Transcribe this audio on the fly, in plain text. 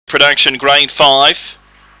production grade 5.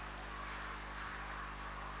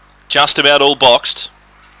 Just about all boxed.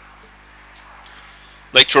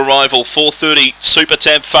 Lecture Rival 4:30 Super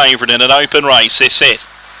Tab favourite in an open race. They're set.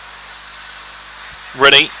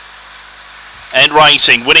 Ready. And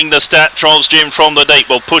racing, winning the start, Trolls Jim from the deep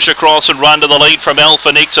will push across and run to the lead from Alpha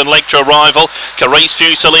Nix and Lecture Rival. Carice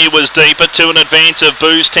Fusilier was deeper, 2 in advance of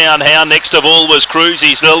Booztown Hound. Next of all was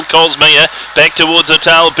Cruisy's Little Cosmea. Back towards the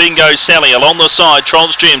tail, Bingo Sally. Along the side,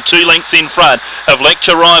 Trolls Jim 2 lengths in front of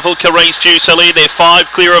Lecture Rival, Carice Fusilier. They're 5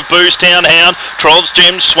 clear of Booztown Hound. Trolls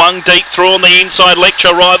Jim swung deep through on the inside.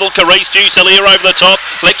 Lecture Rival, Carice Fusilier over the top.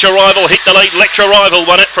 Lecture Rival hit the lead. Lecture Rival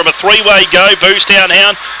won it from a 3-way go. Booztown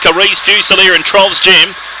Hound, Carice Fusilier and Trolls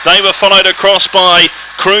Jim. They were followed across by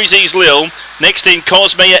Cruisy's Lil. Next in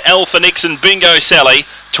Cosmea, Alpha Nix and Bingo Sally.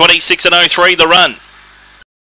 26:03 the run.